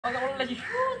Pagkakulang lagi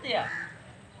shoot ya.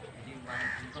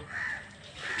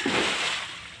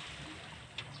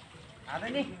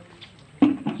 Ada nih.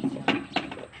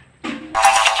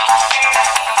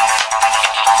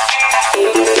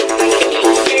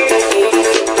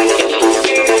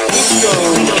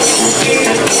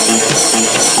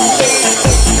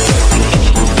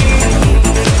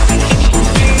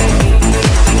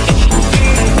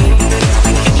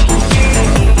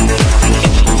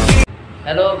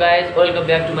 Hello guys, welcome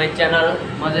back to my channel.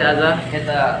 म चाहिँ आज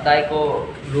यता दाइको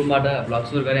रुमबाट भ्लग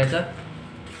सुरु गरेछ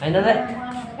हैन दाइ?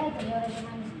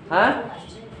 ह?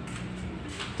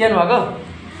 के भएको?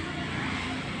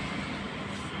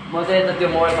 म चाहिँ यता त्यो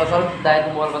मोबाइल पसल दाइको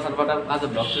मोबाइल पसलबाट आज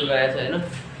भ्लग सुरु गरेछ हैन?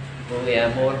 हो यहाँ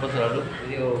मोबाइल पसलहरु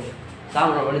यो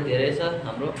सामानहरु पनि धेरै छ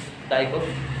हाम्रो दाइको।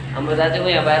 हाम्रो दाइ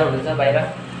चाहिँ यहाँ बाहिर हुनुहुन्छ, बाहिर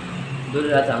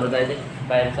दुरिरहेछ हाम्रो दाइ चाहिँ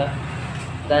बाहिर छ।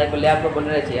 दाइको ल्यापटप पनि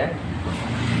रहेछ यहाँ।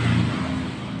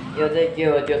 यो चाहिँ के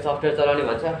हो, त्यो सफ्टवेयर चलाउने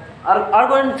भन्छ।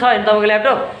 अर्को पनि छ हैन तपाईको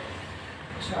ल्यापटप?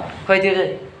 खै त्यो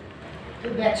चाहिँ त्यो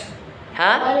ब्याच हा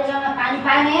अहिले जान पानी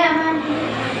पाएन आमा।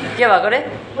 के भएको रे?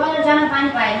 अहिले जान पानी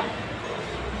पाएन।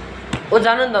 ओ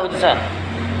जानु नि त उता छ।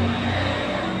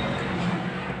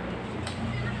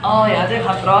 यहाँ चाहिँ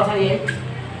खतरा छ यही।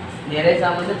 धेरै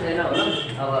सामान चाहिँ छैन होला।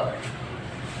 अब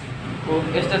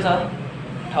यस्तो छ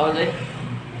ठाउँ चाहिँ।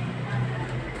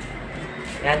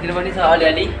 यहाँतिर पनि छ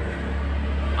अलिअलि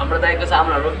हाम्रो दाइको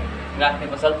सामानहरु राख्ने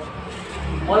पसल।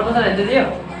 मोबाइल पसल हेर्दै थियो।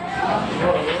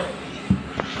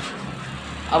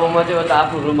 अब म चाहिँ उता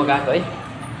आफ्नो रुममा गएको है।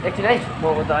 एकछिन है, म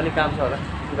उता अलिक काम छ होला,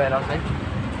 गएर आउँछु है।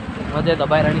 म चाहिँ यता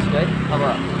बाहिर निस्क्यो है। अब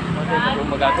म चाहिँ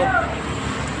रुममा गएको।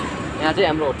 यहाँ चाहिँ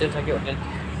हाम्रो होटल छ कि होटल।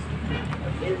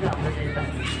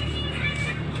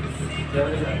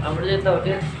 हाम्रो चाहिँ यता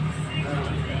होटल।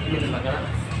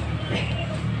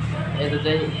 यता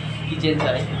चाहिँ किचन छ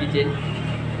है, किचन।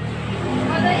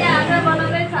 आचार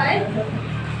बनाउँदैछ है।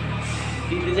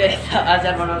 दिदी चाहिँ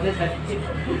आचार बनाउँदैछ।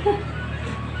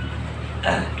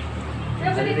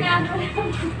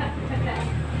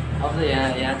 अब चाहिँ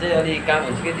यहाँ चाहिँ अलिक काम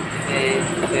हुन्छ कि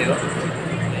त्यही हो।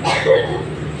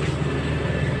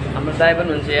 हाम्रो दाइ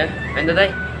पनि हुन्छ यहाँ हैन त दाइ?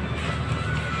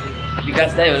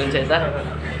 विकास दाइ हुनुहुन्छ यता।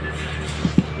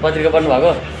 पत्रिका पढ्नु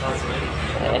भएको?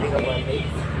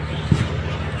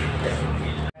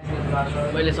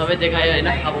 मैले सबै देखाएँ हैन।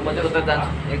 अब म चाहिँ उता जान्छु,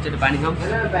 एकचोटि पानी खाऊँ।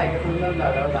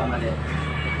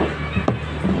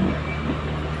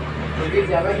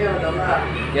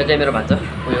 यो चाहिँ मेरो भान्जा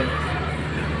उयो।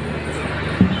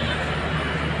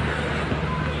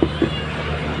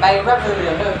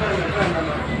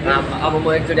 अब म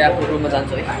एकचोटि आफ्नो रुममा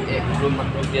जान्छु है।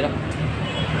 रुमतिर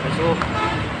यसो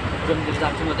रुमतिर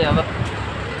जान्छु म चाहिँ। अब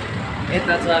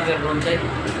यता छ मेरो रुम चाहिँ।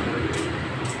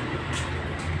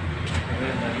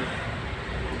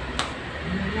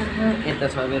 यता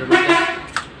छ मेरो रुम चाहिँ।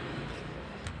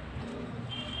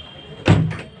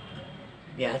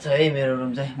 यहाँ छ है मेरो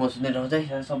रुम चाहिँ। म सुत्ने ठाउँ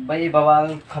चाहिँ सबै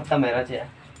बवाल खत्तम हेर चाहिँ यहाँ।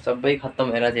 सबै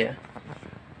खत्तम हेर चाहिँ यहाँ।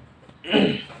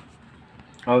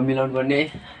 अब मिलाउनु पर्ने है।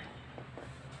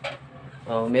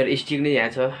 मेरो स्टिक नै यहाँ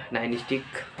छ, 9 स्टिक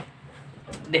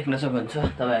देख्न सक्नुहुन्छ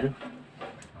तपाईहरु।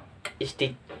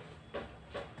 स्टिक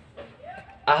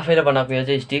आफैले बनाएको यो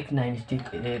चाहिँ स्टिक 9 स्टिक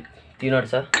 3वटा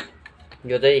छ।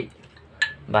 यो चाहिँ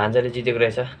भान्जाले जितेको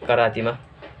रहेछ करातीमा।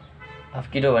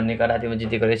 केटो भन्ने करातीमा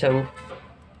जितेको रहेछ ऊ।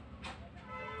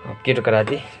 केटो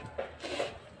कराती।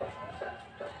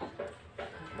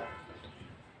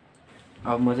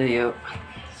 अब म चाहिँ यो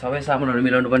सबै सामानहरु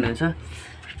मिलाउनु पर्ने हुन्छ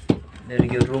मेरो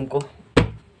यो रुमको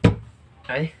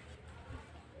है।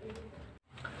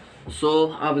 सो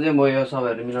अब चाहिँ म यो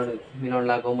सबैहरु मिलाउन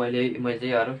लाग्यो मैले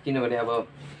चाहिँ किनभने अब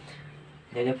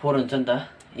धेरै फोहोर हुन्छ नि त।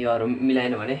 योहरु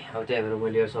मिलाएन भने अब त्यही भएर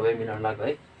मैले यो सबै मिलाउन लाग्यो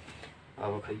है।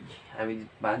 अब खै हामी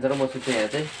भान्जा र म सुत्छु यहाँ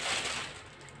चाहिँ।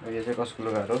 अब यो चाहिँ कसको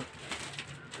लुगाहरु।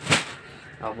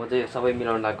 अब म चाहिँ सबै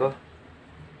मिलाउन लाग्यो।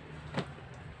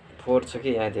 फोहोर छ कि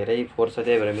यहाँ धेरै फोहोर छ,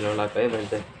 त्यही भएर मिलाउन लाग्यो है मैले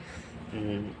चाहिँ।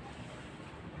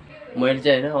 मैले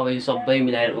चाहिँ हैन अब यो सबै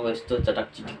मिलाएर यस्तो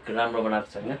चटक चिटिक राम्रो बनाएको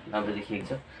छ हैन, राम्रो देखिएको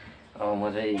छ। अब म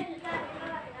चाहिँ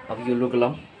अब यो लुगा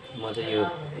लाउँ। म चाहिँ यो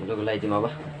लुगा लगाइदिउँ अब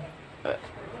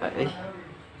है।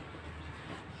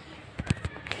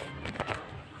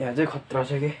 यहाँ चाहिँ खतरा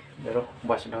छ कि मेरो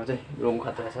बस्ने ठाउँ चाहिँ। रुम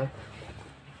खतरा छ।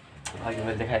 अघि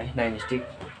मैले देखाएँ 9 स्टिक।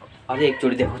 अझै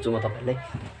एकचोटि देखाउँछु म तपाईहरुलाई।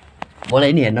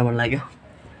 मलाई नि हेर्न मन लाग्यो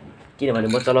किनभने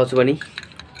म चलाउँछु पनि।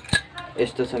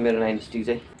 यस्तो छ मेरो 9 स्टिक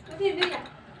चाहिँ।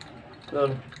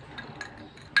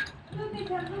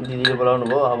 दिदीले बोलाउनु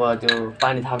भयो। अब त्यो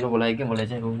पानी थाप्नु बोलायो कि मलाई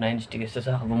चाहिँ 9 स्टिक यस्तो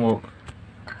छ। अब म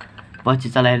पछि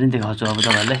चलाएर नि देखाउँछु अब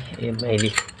तपाईहरुलाई। मैले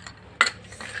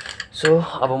सो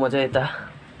अब म चाहिँ यता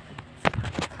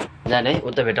जाने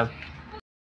उता भेटौँ।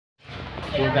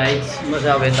 गाइस म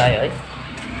चाहिँ अब यता आएँ है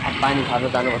अब पानी थाप्न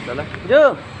जानुपर्छ होला जो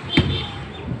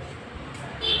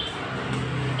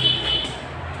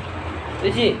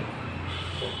ऋषि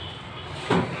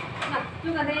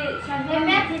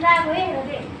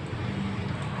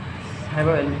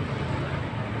खाइबो होइन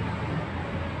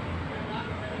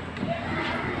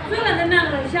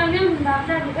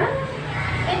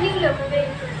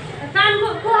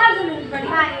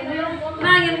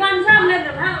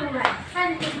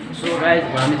सो गाइस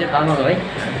हामी चाहिँ तामाङ है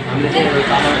हामीले चाहिँ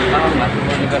तामाङ भाषा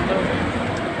बोल्ने गर्छौँ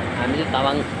हामी चाहिँ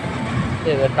तामाङ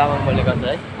त्यही भएर तामाङ बोल्ने गर्छ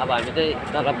है अब हामी चाहिँ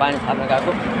तल पानी थाप्न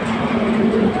गएको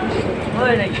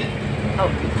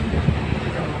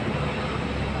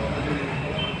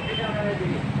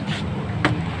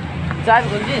चाय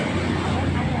हुन्छ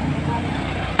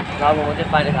अब म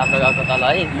चाहिँ पानी थाप्न गएको तल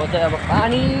है म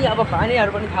चाहिँ अब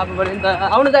पानीहरू पनि थाप्नु पऱ्यो नि त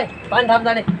आउनु चाहिँ पानी थाप्न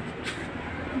जाने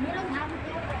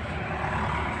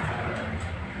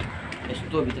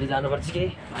यस्तो भित्र जानुपर्छ कि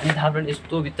पानी थाप्नु नि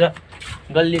यस्तो भित्र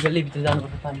गल्ली भित्र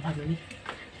जानुपर्छ पानी थाप्नु नि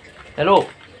हेलो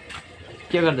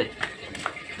के गर्दै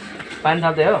पानी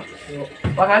थाप्दै हो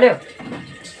पखाल्यो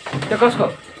त्यो कसको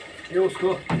यो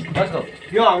उसको कसको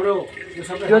यो हाम्रो यो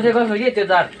सबै त्यो चाहिँ कसको कि त्यो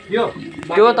जार यो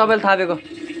त्यो तपाईँले थापेको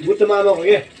बुद्ध मामाको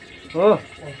के हो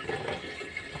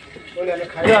ओले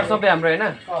खाइ त्यो सबै हाम्रो होइन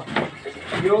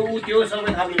यो उ त्यो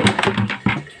सबै थाप्नु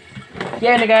के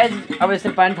होइन गाइज अब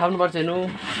यसरी पानी थाप्नुपर्छ हेर्नु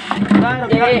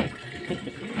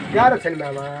गाह्रो छ नि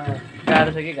मामा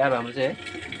गाह्रो छ कि गाह्रो हाम्रो चाहिँ है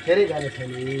धेरै गाह्रो छ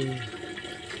नि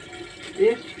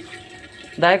ए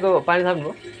दाइको पानी थाप्नु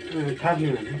हो थाप्नु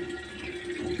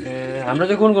ए हाम्रो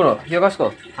चाहिँ कुन हो यो कसको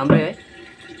हाम्रै है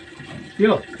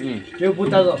यो यो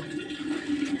बुद्धको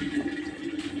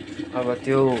अब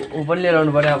त्यो ऊ पनि लिएर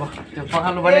आउनु पऱ्यो अब त्यो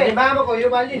पखाल्नु पऱ्यो ए मामाको यो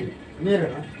बाली मेरो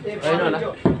होइन होला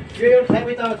यो एउटा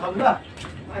थापै त थाप ल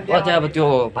चाहिँ अब त्यो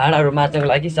भाँडाहरू माझ्नको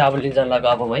लागि साबुन लिन जानु लाग्यो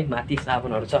अब है माथि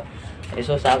साबुनहरू छ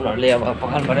यसो साबुनहरूले अब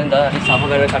पखाल्नु पऱ्यो नि त अलिक सफा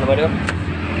गरेर खानु पऱ्यो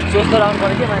स्वस्थ रहनु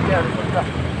पऱ्यो कि मान्छेहरू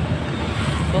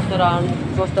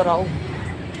स्वस्थ रहौँ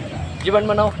जीवन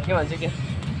बनाऊ के भन्छ के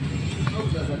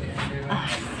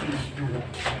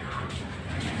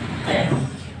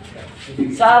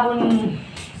साबुन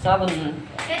साबुन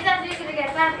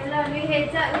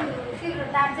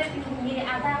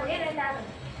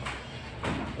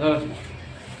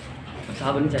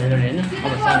साबुन चाहिँदैन होइन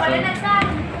अब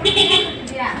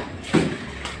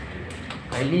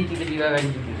अहिले के दिवा गाडी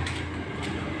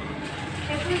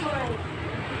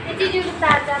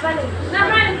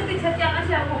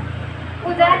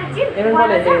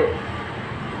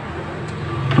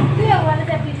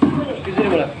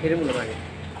फेरि मुला मागे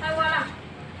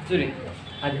चुरी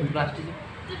आज प्लास्टिक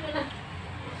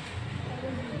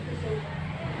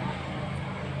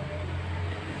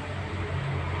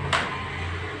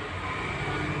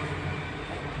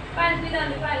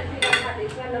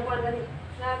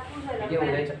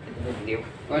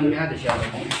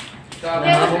अब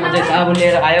म चाहिँ साबुन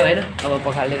लिएर आयो होइन अब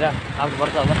पखालेर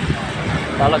आउनुपर्छ अब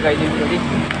तल गइदिउँ फेरि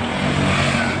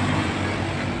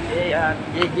ए यार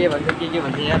के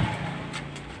भन्छ यार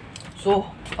सो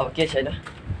अब के छैन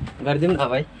गरिदिउँ न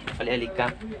भाइ अलिअलि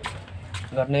काम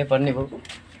गर्नै पर्ने भयो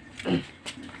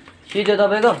सिजो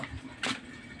तपाईँको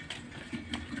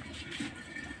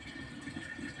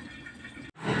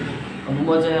अब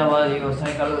म चाहिँ अब यो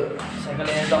साइकल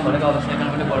एकदम भनेको अब साइकल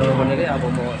पनि बनाउनु पर्ने रे अब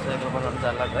म साइकल बनाउनु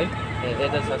जानु लाग्यो है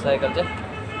यता छ साइकल चाहिँ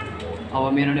अब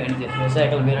मेरो नै होइन त्यो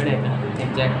साइकल मेरो नै होइन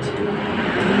एक्ज्याक्ट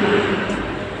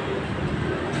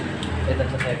यता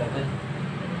छ साइकल चाहिँ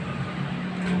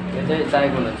यो चाहिँ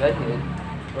दाइको हुन्छ है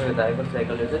यो दाइको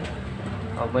साइकल यो चाहिँ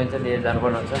अब मैले चाहिँ लिएर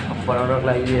जानुपर्ने हुन्छ बनाउनको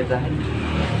लागि लिएर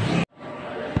जाएँ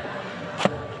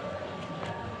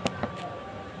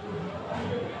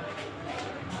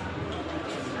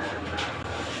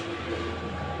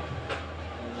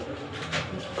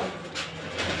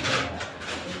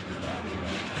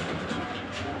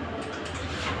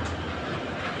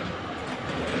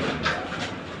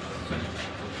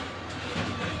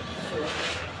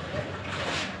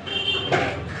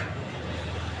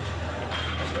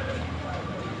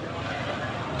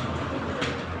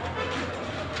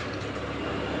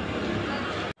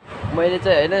मैले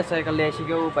चाहिँ होइन साइकल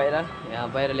ल्याइसक्यो बाहिर यहाँ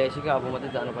बाहिर ल्याइसक्यो अब मात्रै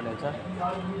जानुपर्ने हुन्छ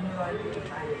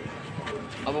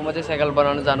अब म चाहिँ साइकल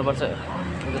बनाउनु जानुपर्छ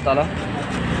तल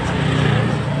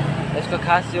यसको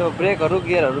खास यो ब्रेकहरू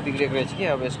गियरहरू बिग्रेको रहेछ कि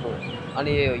अब यसको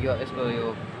अनि यो यसको यो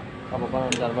अब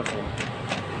बनाउनु जानुपर्छ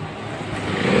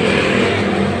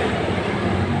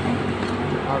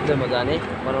अब चाहिँ म जाने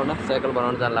बनाउन साइकल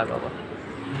बनाउनु जानु लाग्यो अब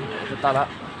तल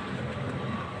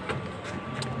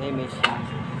यही मिस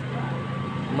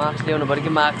मास्क ल्याउनु पऱ्यो कि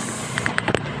मास्क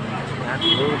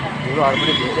धुलोहरू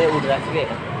पनि धेरै उडिरहेको छ कि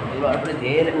धुलोहरू पनि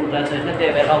धेरै उडिरहेको छ होइन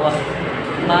त्यही भएर अब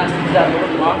मास्क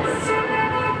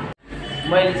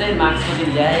मैले चाहिँ मास्क पनि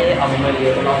ल्याएँ अब मैले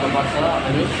यो लाउनुपर्छ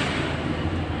अनि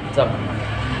जब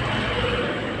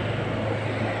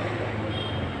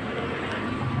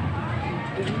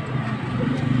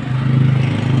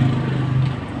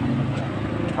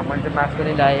मैले चाहिँ मास्क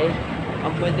पनि लगाएँ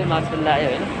अब मैले चाहिँ मास्क पनि लगाएँ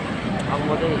होइन अब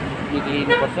म चाहिँ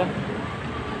निक्लिनुपर्छ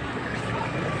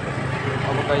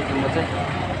अब कहिले म चाहिँ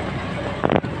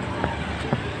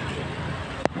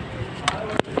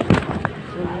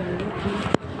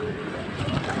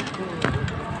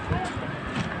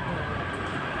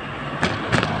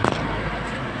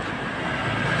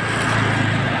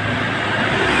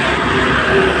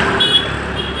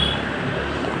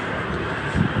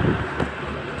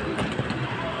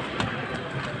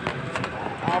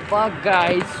अब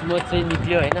गाइस म चाहिँ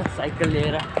निक्ल्यो होइन साइकल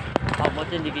लिएर अब म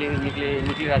चाहिँ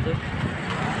निक्लिरहेको छु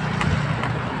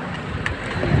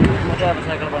म चाहिँ अब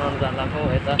साइकल बनाउनु जान लाग्छु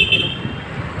यता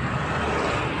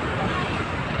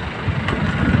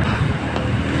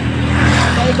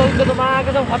साइकलको त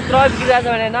माको चाहिँ खतरा बिग्रिरहेको छ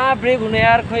भने न ब्रेक हुने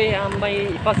यार खोइ आम्मै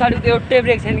पछाडि त एउटै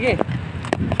ब्रेक छैन कि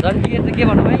झन् गियर त के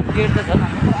भनौँ है गियर त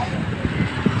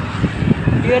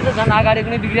झन् अगाडिको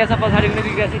नै बिग्रिरहेछ पछाडिको नै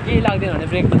बिग्रिरहेछ केही लाग्दैन भने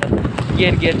ब्रेक त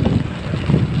गियर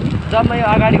जबमा यो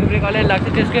अगाडिको ब्रेक अलिअलि लाग्छ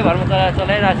त्यसकै भरमा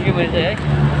चलाइरहेको छु कि मैले चाहिँ है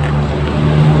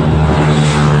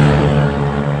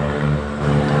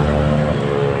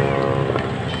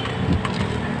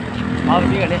अब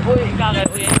के भने ओइ कहाँ गयो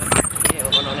के हो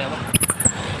बनाउने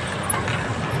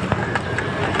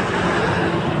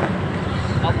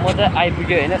अब म चाहिँ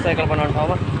आइपुग्यो होइन साइकल बनाउने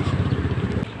ठाउँमा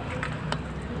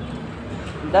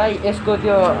दाइ यसको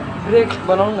त्यो ब्रेक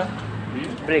बनाउनु न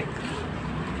ब्रेक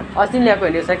अस्ति ल्याएको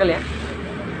होइन यो साइकल यहाँ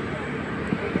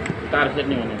तार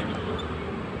फेर्ने भने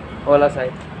होला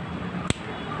सायद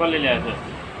कसले ल्याएको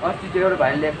अस्ति त्यो एउटा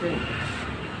भाइले ल्याएको थियो नि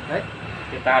है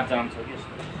त्यो तार जान्छ कि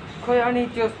खोइ अनि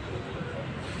त्यो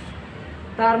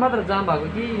तार मात्र जाम भएको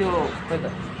कि यो खोइ त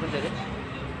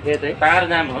ए त तार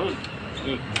जाम हो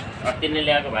कि अस्ति नै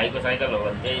ल्याएको भाइको साइकल हो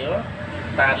भने त्यही हो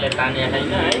तारले ताने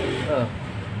छैन है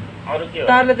अरू के हो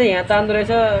तारले त यहाँ तान्दो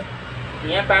रहेछ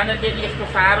यहाँ ताने त्यति यस्तो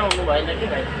साह्रो हुनु भएन कि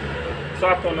भाइ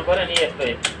सफ्ट हुनु पऱ्यो नि यस्तो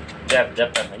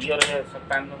झ्याप्टा यो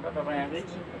तान्नु त तपाईँ आफै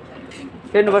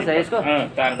फेर्नुपर्छ यसको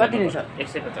तार कति नि छ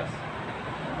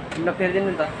 150 ल फेरिदिनु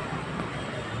नि त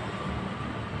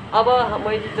अब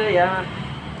मैले चाहिँ यहाँ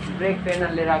ब्रेक पेन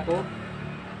लिएर आएको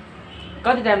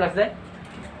कति टाइम लाग्छ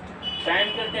टाइम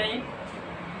त त्यही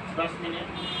 10 मिनट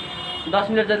 10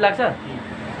 मिनट जति लाग्छ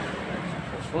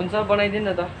हुन्छ बनाइदिनु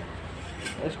न त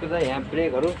यसको त यहाँ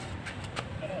ब्रेकहरू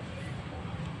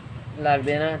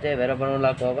लाग्दैन त्यही भएर बनाउनु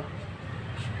लाग्छ अब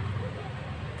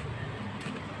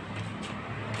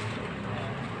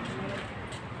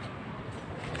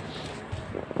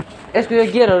यसको यो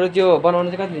गियरहरू त्यो बनाउनु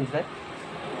चाहिँ कति लिन्छ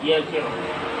गियर के हो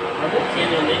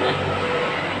चेन्ज हुँदैन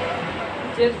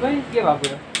चेन्ज पनि के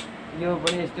भएको यो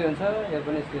पनि यस्तै हुन्छ यो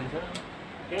पनि यस्तै हुन्छ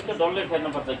त्यो त डल्लै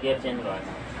फेर्नुपर्छ गियर चेन्ज भएन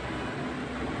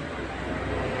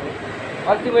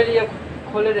अस्ति मैले यो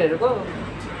खोलेर हेरेको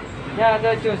यहाँ त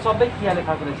त्यो सबै कियाले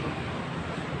खाएको रहेछ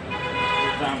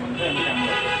जाम हुन्छ अनि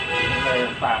राम्रो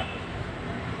पार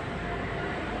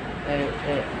ए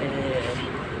ए ए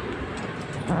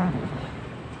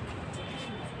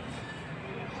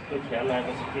त्यो ख्याल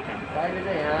आएपछि के काम अहिले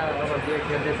चाहिँ यहाँ अब त्यो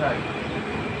खेल्दैछ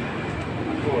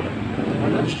त्यो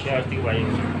अस्तिको भाइ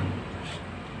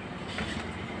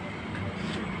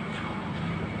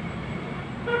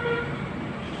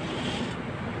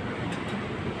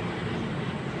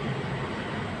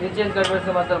यो चेन्ज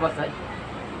गरेपछि मात्र बस्छ है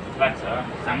लाग्छ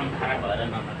सामान खराब भएर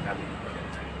नभएर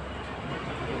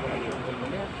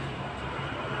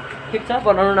ठिक छ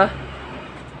बनाउनु न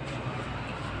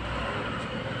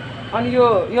अनि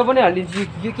यो पनि हालिदिन्छु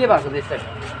यो के भएको त्यसै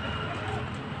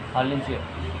हालिदिन्छु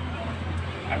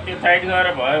त्यो टाइट गरेर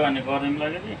भयो भने गरिदिउँला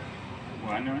कि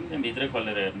भएन भने त्यहाँ भित्रै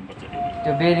खोलेर हेर्नुपर्छ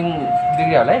त्यो बेरिङ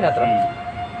बिग्रियो होला है नत्र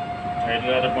टाइट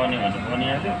गरेर बन्यो भने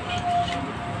बनिहाल्यो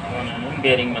बन्यो भने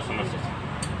बेरिङमा समस्या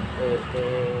छ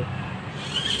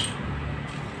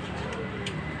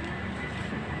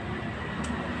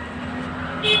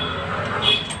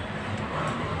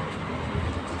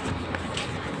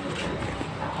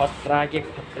खतरा के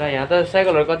खतरा यहाँ त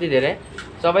साइकलहरू कति धेरै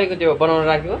सबैको त्यो बनाउन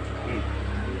राख्यो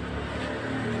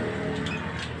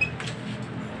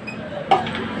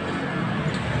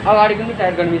अगाडिको पनि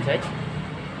टायर गर्ने मिल्छ है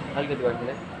अलिकति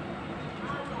गरिदिनु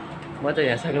म चाहिँ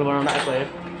यहाँ साइकल बनाउन आएको है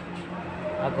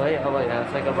अब यहाँ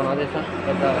साइकल बनाउँदैछ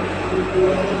यता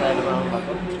साइकल बनाउनु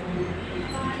भएको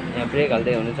यहाँ ब्रेक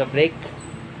हाल्दै हुनुहुन्छ ब्रेक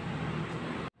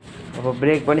अब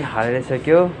ब्रेक पनि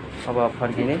हालिसक्यो अब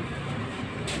फर्किने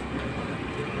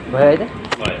भयो है त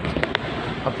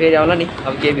अब फेरि आउला नि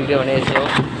अब के बिग्रियो भने यसो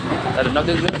तर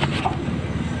नबिग्रियो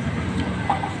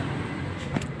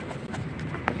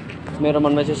मेरो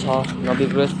मनमा चाहिँ छ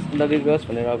नबिग्रोस्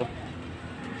भनेर अब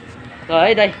त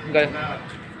है दाइ गयो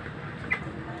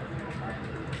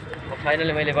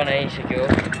फाइनली मैले बनाइसक्यो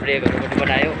ब्रेकहरू पनि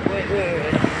बनायो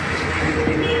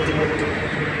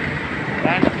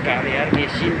गाह्रो यार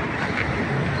मेसिन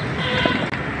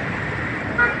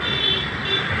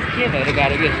के भएर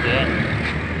गाह्रो के यस्तो यार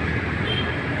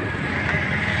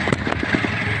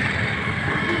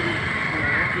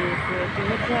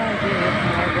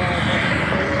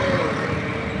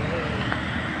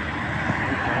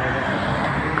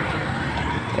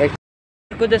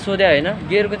गियरको चाहिँ सोध्यो होइन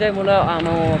गियरको चाहिँ मलाई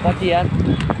आमा कति यार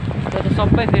त्यो त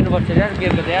सबै फेर्नुपर्छ यार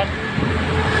गियरको चाहिँ यार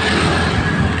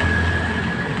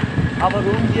अब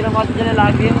रुमतिर मजाले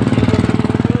लाग्यो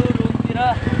रुमतिर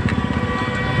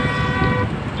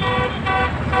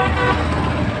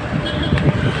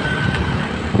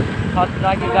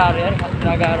खतरा कि गाह्रो यार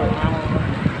खतरा गाह्रो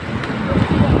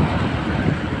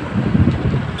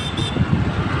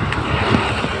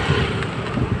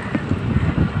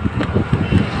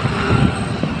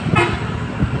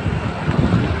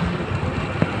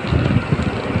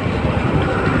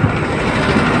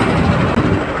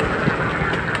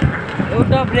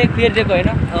ब्रेक फेरिदिएको होइन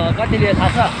कति लियो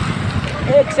थाहा छ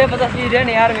 150 लिइदियो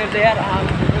नि यार मेरो त यार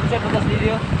 150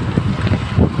 लिइदियो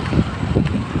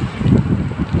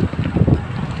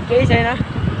केही छैन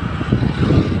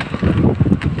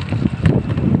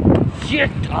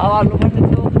सेट हावा हाल्नु पर्ने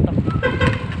थियो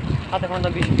खाता खाँदा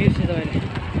बिर्सेँ त मैले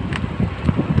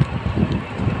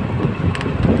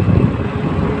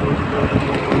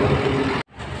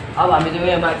अब हामी चाहिँ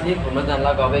यहाँ माथि घुम्न जानु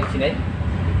लाग्यो अब एकछिन है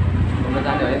घुम्न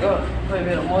जाने भनेको खोइ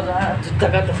मेरो मजा जुत्ता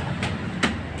कहाँ त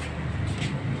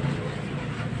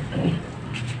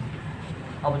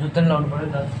अब जुत्ता नि लाउनु पऱ्यो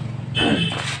नि त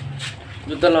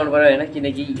जुत्ता लाउनु पऱ्यो होइन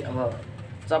किनकि अब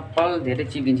चप्पल धेरै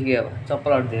चिप्लिन्छ कि अब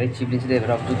चप्पलहरू धेरै चिप्लिन्छ त्यही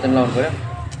भएर अब जुत्ता नि लाउनु पऱ्यो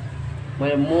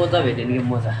मैले मोजा भेटेँ नि कि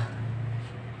मोजा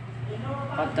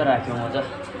कता राख्यो मोजा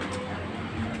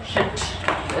सेट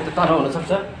यता तल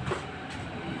हुनसक्छ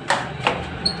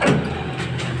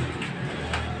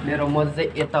मेरो मोजा चाहिँ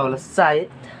यता होला सायद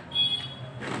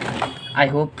आई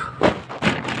होप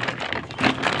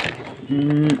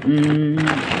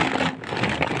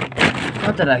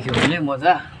कता राख्यो भने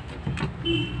मोजा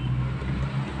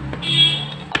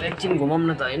एकछिन घुमाउँ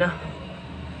न त होइन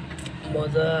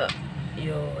मोजा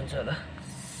यो हुन्छ होला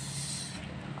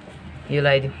यो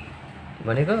लगाइदिउँ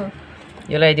भनेको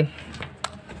यो लगाइदिउँ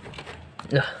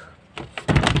ल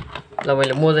ल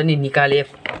मैले मोजा नि निकालेँ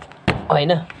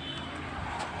होइन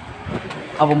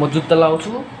अब म जुत्ता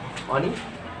लाउँछु अनि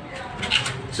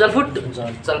चलफुट हुन्छ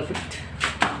चलफुट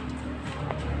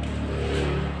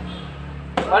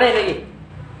अरे कि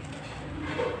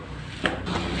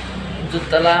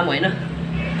जुत्ता लाम होइन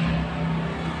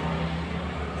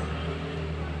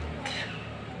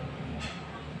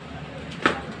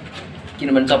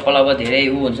किनभने चप्पल अब धेरै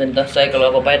ऊ हुन्छ नि त साइकल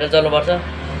अब पैदल चलाउनुपर्छ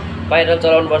पैदल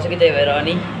चलाउनुपर्छ कि त्यही भएर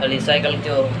अनि अलि साइकल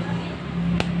त्यो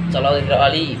चलाउँदाखेरि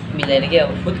अलि मिल्दैन कि अब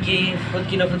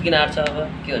फुत्किन आँट्छ अब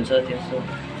के हुन्छ त्यस्तो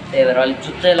त्यही भएर अलिक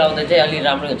जुत्तै लाउँदा चाहिँ अलि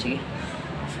राम्रो हुन्छ कि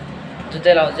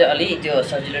जुत्तै लाउँदा चाहिँ अलि त्यो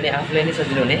सजिलो नै आफूलाई नै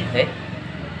सजिलो हुने है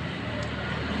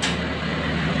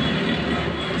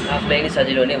आफूलाई नै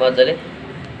सजिलो हुने मजाले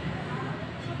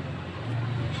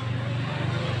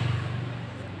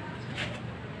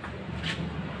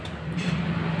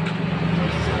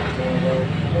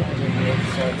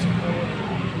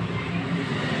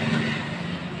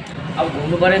अब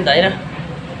घुम्नु पऱ्यो नि त होइन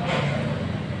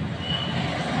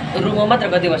रुममा मात्र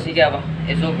कति बस्ने कि अब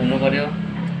यसो घुम्नु पऱ्यो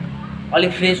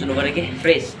अलिक फ्रेस हुनु पऱ्यो कि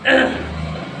फ्रेस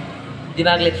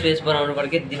दिमागले फ्रेस बनाउनु पऱ्यो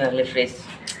कि दिमागले फ्रेस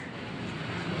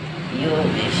यो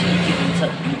बेसी के हुन्छ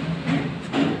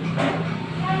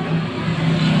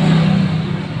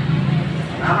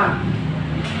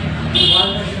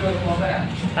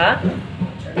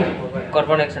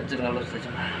कर्पण एक साथ चुनाव बस्दैछ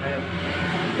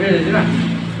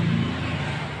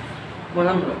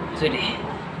सुरी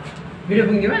भिडियो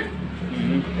पुग्दिमा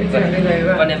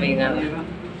कन्या मेगा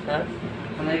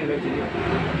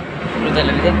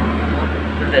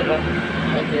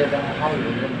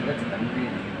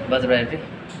बज्र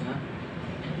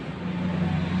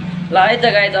ल है त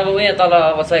गाइज अब उयो तल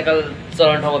अब साइकल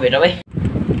चलाउने ठाउँमा भेटौँ है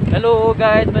हेलो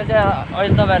गाइज मैले चाहिँ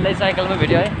अहिले तपाईँहरूलाई साइकलमा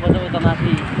भेट्यो है म चाहिँ उता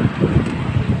माथि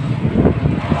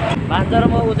भान्जा र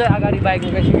म ऊ चाहिँ अगाडि बाइक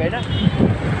गइसक्यो होइन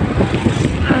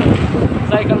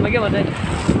साइकलमा के भन्छ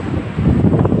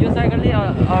यो साइकल नि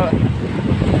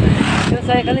त्यो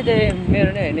साइकलै त्यही मेरो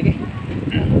नै होइन कि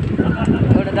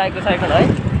एउटा दाइको साइकल है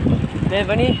त्यही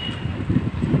पनि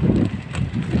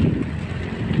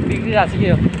बिग्रिरहेको छ कि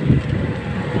यो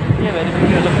के भएर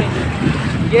बिग्रियो होला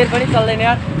पनि गियर पनि चल्दैन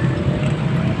यार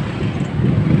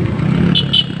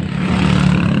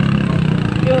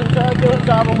के हुन्छ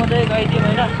अब म चाहिँ गइदिएँ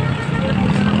होइन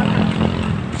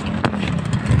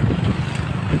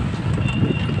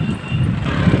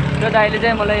त्यो दाइले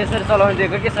चाहिँ मलाई यसरी चलाउनु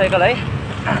दिएको कि साइकल है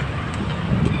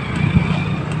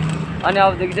अनि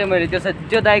अबदेखि चाहिँ मैले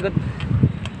त्यो दाइको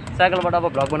साइकलबाट अब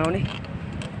भ्लग बनाउने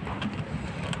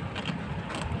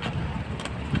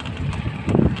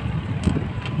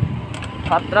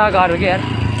खतरा गाह्रो क्या यार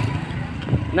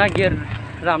न गियर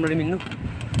राम्ररी मिल्नु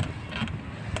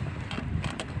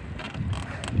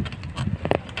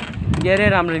गियरै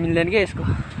राम्ररी मिल्दैन क्या यसको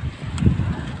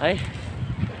है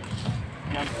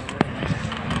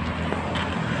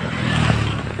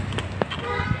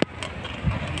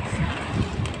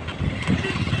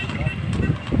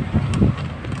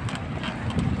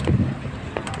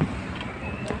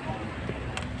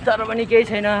तर पनि केही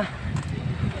छैन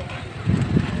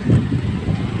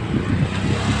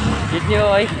जित्ने हो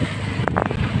है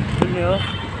जित्ने हो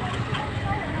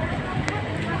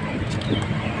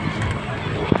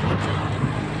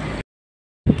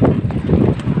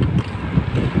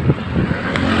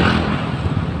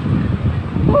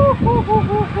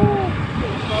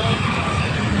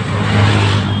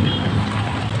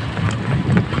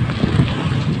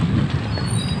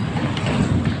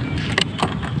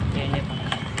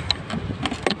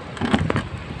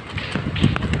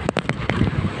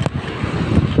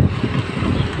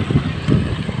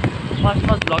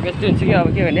फर्स्ट भ्लग यस्तो हुन्छ कि अब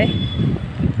के भने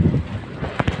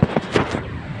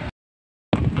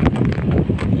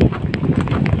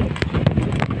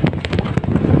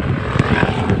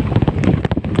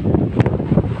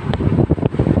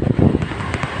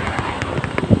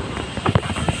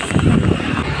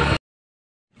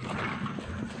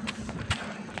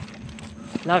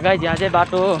ल गाइस यहाँ चाहिँ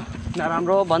बाटो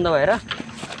नराम्रो बन्द भएर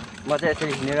म चाहिँ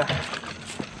यसरी हिँडेर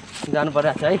जानु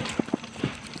परिरहेको छ है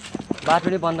बाटो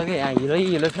पनि बन्द कि यहाँ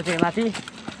हिलो छ त्यो माथि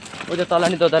उ त्यो तल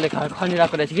नि दोदाले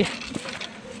खनिरहेको रहेछ कि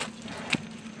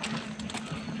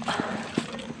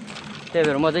त्यही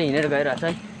भएर म चाहिँ हिँडेर गइरहेको छु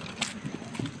है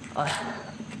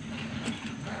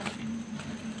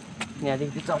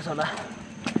यहाँदेखि चढ्छ होला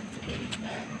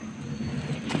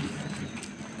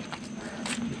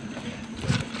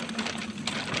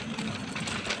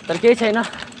तर केही छैन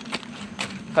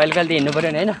कहिले कहिले त हिँड्नु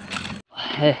पऱ्यो नि होइन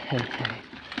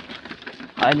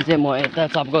अहिले चाहिँ म यता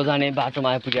चपगाउँ जाने बाटोमा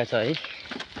आइपुगेको छ है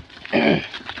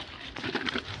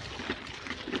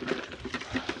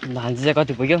भान्जी चाहिँ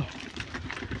कति पुग्यो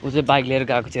ऊ चाहिँ बाइक लिएर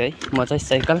गएको थियो है म चाहिँ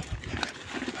साइकल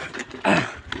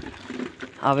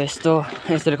अब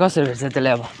यसरी कसरी भेट्छ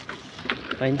त्यसलाई अब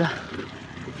होइन त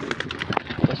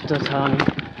कस्तो छ अनि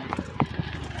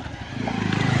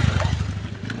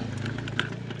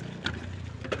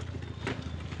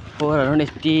फोहोरहरू पनि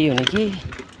यति हुने कि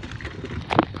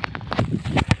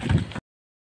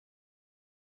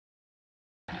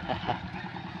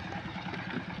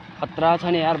खतरा छ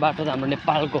नि यार बाटो त हाम्रो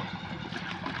नेपालको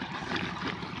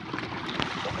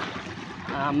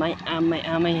आमै आमै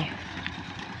आमै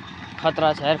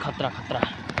खतरा छ यार खतरा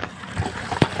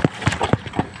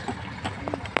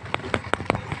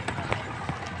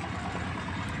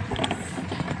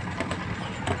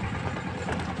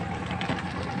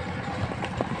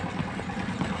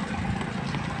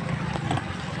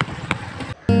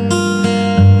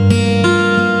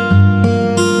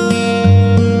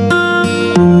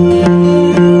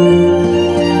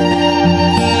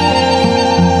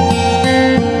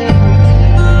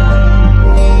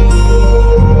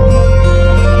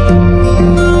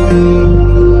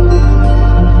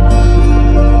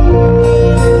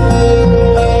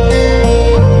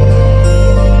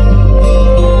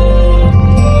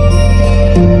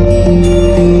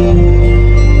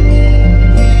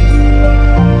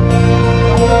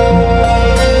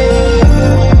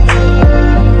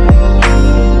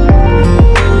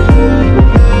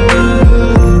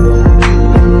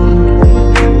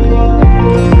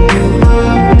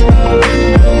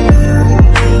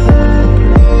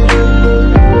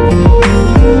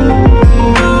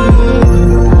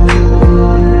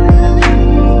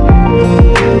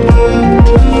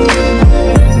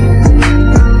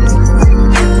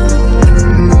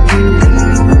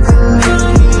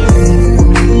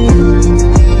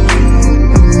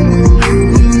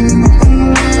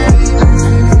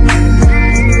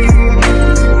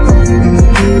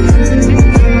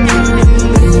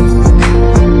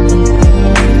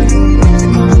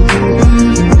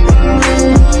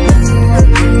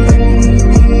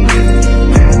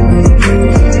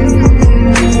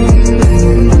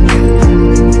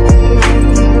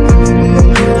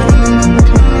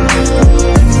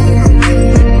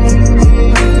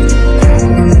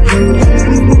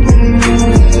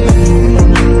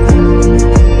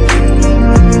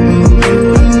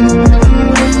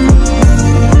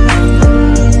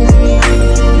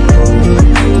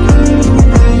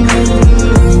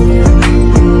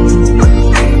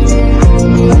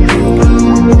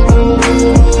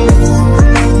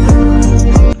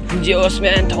हेर्नुहोस्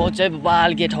म्यान ठाउँ चाहिँ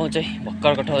बबाल्के ठाउँ चाहिँ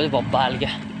भर्खरको ठाउँ चाहिँ बबाल्के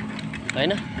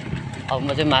होइन। अब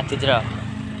म चाहिँ माथितिर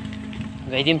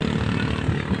गइदिउँ।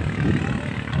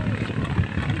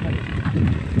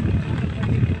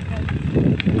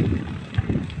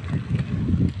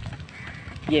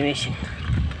 ये मेसिन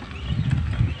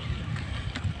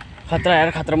खतरा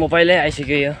यार खतरा, म पहिल्यै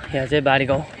आइसक्यो। यो यहाँ चाहिँ बारी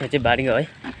गाउँ, यहाँ चाहिँ बारी गाउँ है।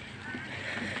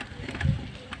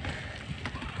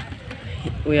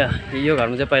 उयो यो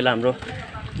घरमा चाहिँ पहिला हाम्रो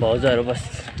भाउजूहरू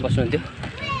बस्नुहुन्थ्यो।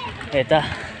 यता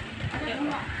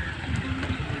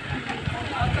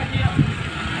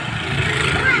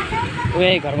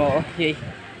यही घरमा हो,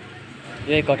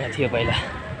 यही कोठा थियो पहिला,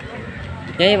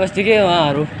 यहीँ बस्थ्यो कि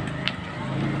उहाँहरू।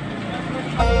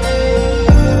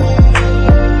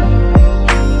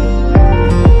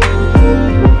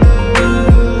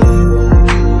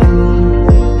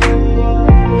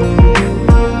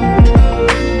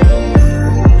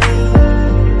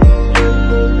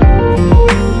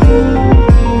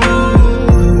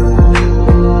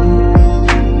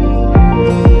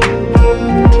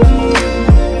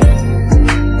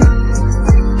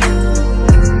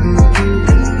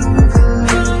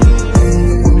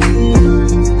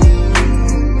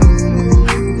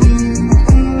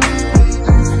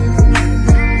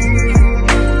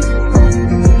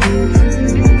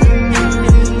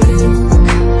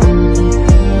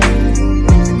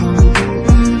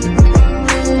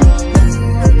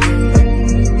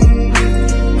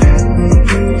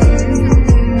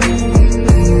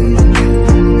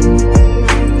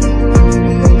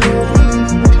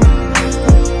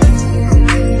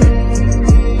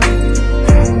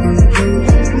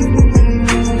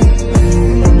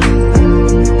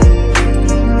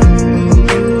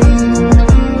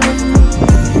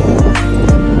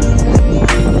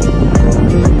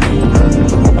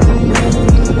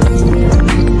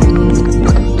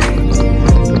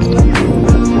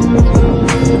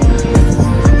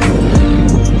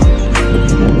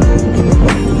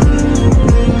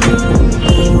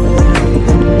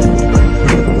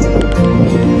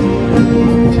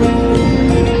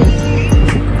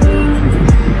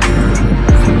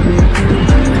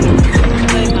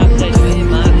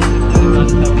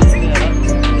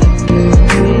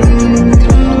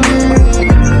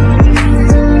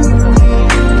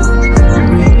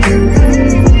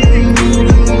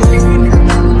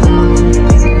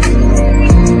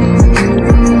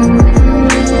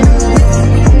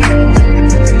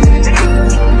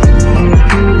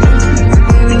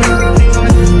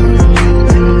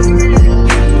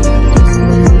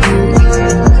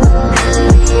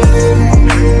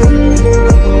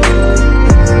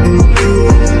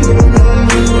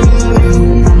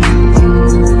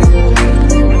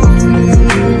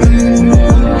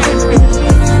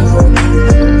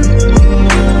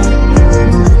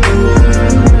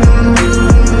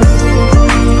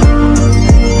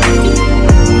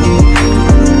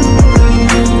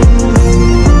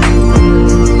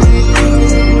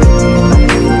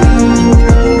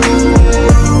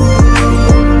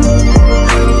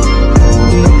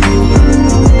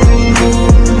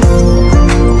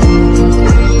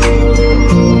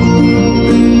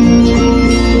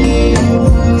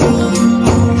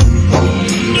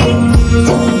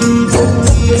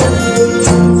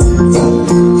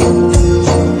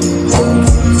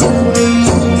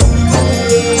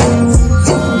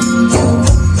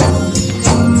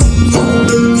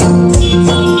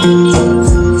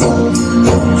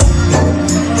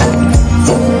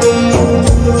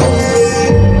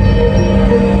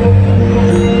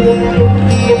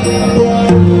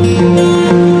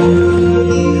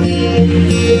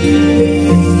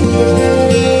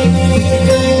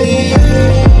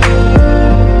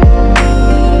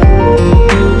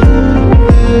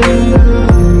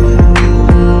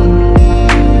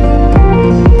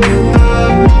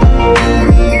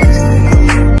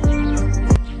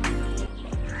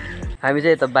 हामी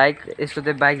चाहिँ यता बाइक यस्तो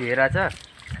चाहिँ बाइक धोइरहेछ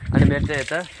अनि मेरो चाहिँ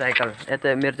यता साइकल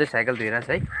मेरो चाहिँ साइकल धोइरहेछ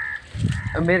है।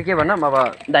 अब मेरो के भनौँ अब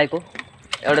दाइको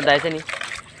एउटा दाइ छ नि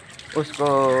उसको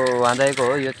दाइको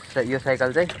हो यो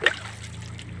साइकल चाहिँ।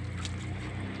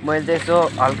 मैले चाहिँ यसो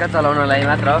हल्का चलाउनलाई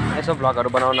मात्र यसो भ्लगहरू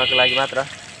बनाउनको लागि मात्र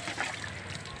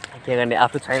के गर्ने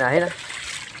आफू छैन हैन,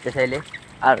 त्यसैले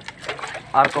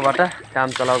अर्कोबाट काम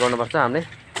चलाउ गर्नुपर्छ। हामीले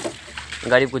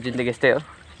गरिबको जिन्दगी यस्तै हो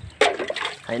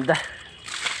हैन त।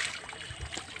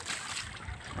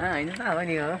 हैन त अब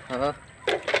नि हो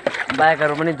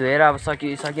बाइकहरू पनि धोएर अब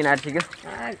सकिन आँटिसक्यो।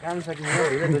 काम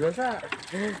सकिन्छ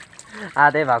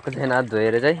आधै भएको छैन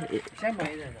धोएर चाहिँ।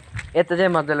 यता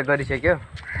चाहिँ मजाले गरिसक्यो,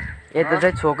 यता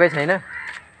चाहिँ छोकै छैन।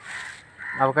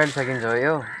 अब कहिले सकिन्छ हो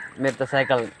यो मेरो त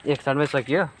साइकल एक सालमै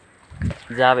सकियो।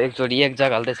 जाब एकचोटि एक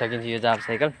जग हाल्दै सकिन्छ यो जाब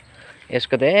साइकल।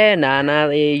 यसको त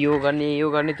नाना यो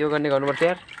गर्ने त्यो गर्ने गर्नुपर्छ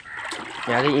यार।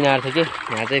 यहाँ चाहिँ इनार थियो कि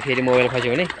यहाँ चाहिँ फेरि मोबाइल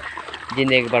खस्यो भने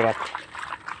जिन्दगी बर्बाद।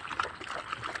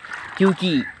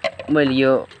 क्योंकि मैले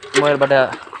यो मोबाइलबाट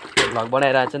भ्लग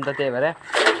बनाइरहेको छु नि त, त्यही भएर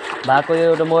भएको यो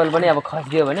एउटा मोबाइल पनि अब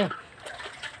खसिदियो भने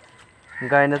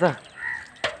गएन त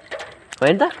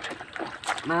होइन त।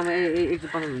 मामा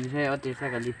 150 हुन्छ अति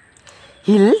साइकल दि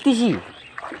हिल तिसी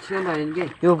सिम भाइन के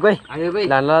यो गई आयो भाइ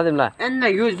ला ला दिम ला एन्ड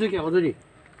यो जुके हो नि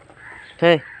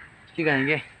हे ठीक है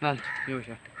के ल यो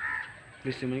छ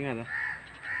बिस्नु पनि गाला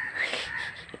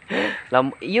ल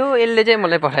यो यसले चाहिँ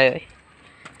मलाई पठायो है।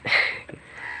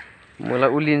 मलाई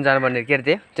उ लिन जानुपर्ने के अरे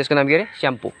त्यो त्यसको नाम के अरे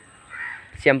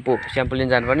स्याम्पू लिन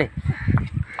जानुपर्ने।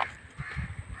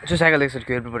 जो साइकल देख्छु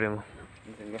के हेर्नु पऱ्यो म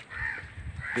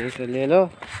त्यसो ले लो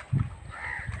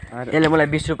यसले मलाई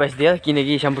 20 रुपैयाँ दियो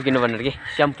किनकि स्याम्पू किन्नु भनेर कि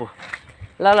स्याम्पू।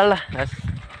 ल ल ल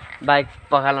बाइक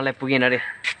पखाल्नलाई पुगेन अरे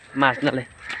मास्नलाई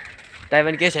ताइ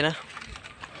पनि केही छैन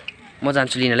म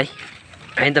जान्छु लिनलाई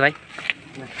होइन त भाइ।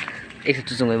 एकछिन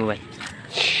चुचुङ गयो मोबाइल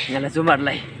यहाँलाई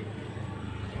जुमहरूलाई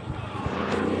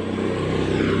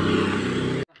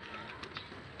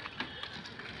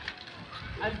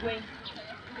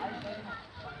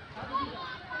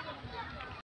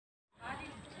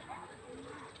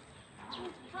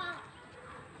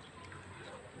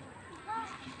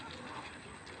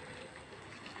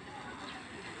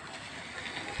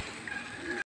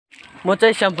म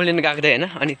चाहिँ स्याम्पू लिनु गएको थिएँ होइन।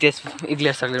 अनि त्यस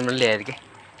इग्लियर सक्लियर मैले ल्याएर कि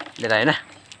लिएर होइन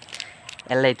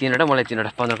यसलाई 3वटा मलाई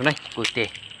 3वटा 15को नै कुर्ते।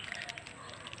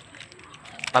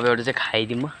 अब एउटा चाहिँ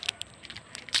खाइदिउँ म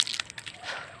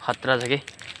खतरा छ कि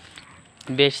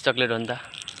बेस्ट चक्लेट हो नि त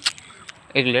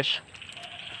इग्लियर्स।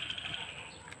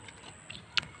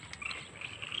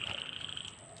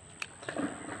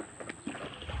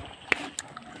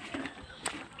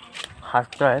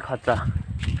 खतरा है खतरा।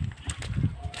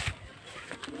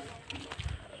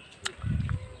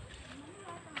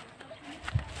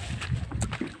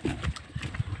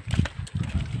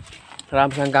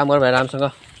 राम्रोसँग काम गर भाइ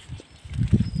राम्रोसँग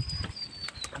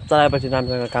चलाएपछि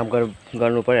राम्रोसँग काम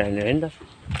गर्नु पऱ्यो होइन नि त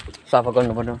सफा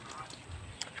गर्नु पर्यो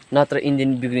नत्र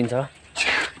इन्जिन बिग्रिन्छ।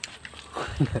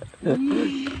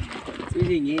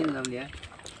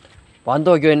 भन् त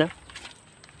हो कि होइन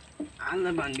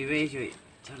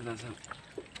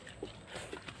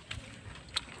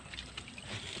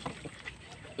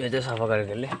यो चाहिँ सफा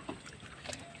गरेको यसले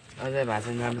अझै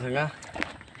भाषण राम्रोसँग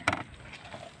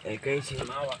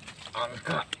एकैछिनमा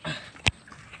हल्का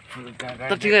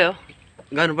त ठिकै हो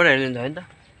गर्नु पऱ्यो होइन नि त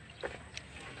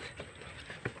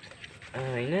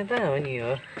होइन त हो नि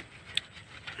हो।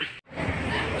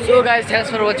 So guys thanks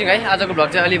for watching है। आजको भ्लग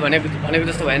चाहिँ अलि भनेको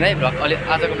जस्तो भएन है।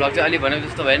 आजको भ्लग चाहिँ अलि भनेको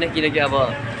जस्तो भएन किनकि अब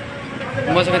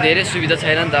मसँग धेरै सुविधा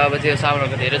छैन नि त। अब त्यो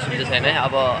सामानहरूको धेरै सुविधा छैन है।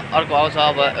 अब अर्को आउँछ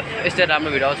अब यस्तै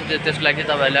राम्रो भिडियो आउँछ त्यसको लागि चाहिँ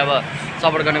तपाईँहरूले अब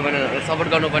सपोर्ट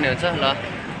गर्नुपर्ने हुन्छ ल।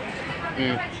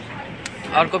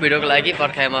 अर्को भिडियोको लागि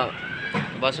पर्खाइमा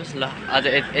बस्नुहोस् ल। आज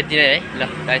यति नै है ल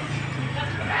गाइज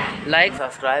लाइक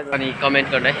सब्सक्राइब अनि कमेन्ट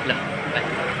गर्नु है ल।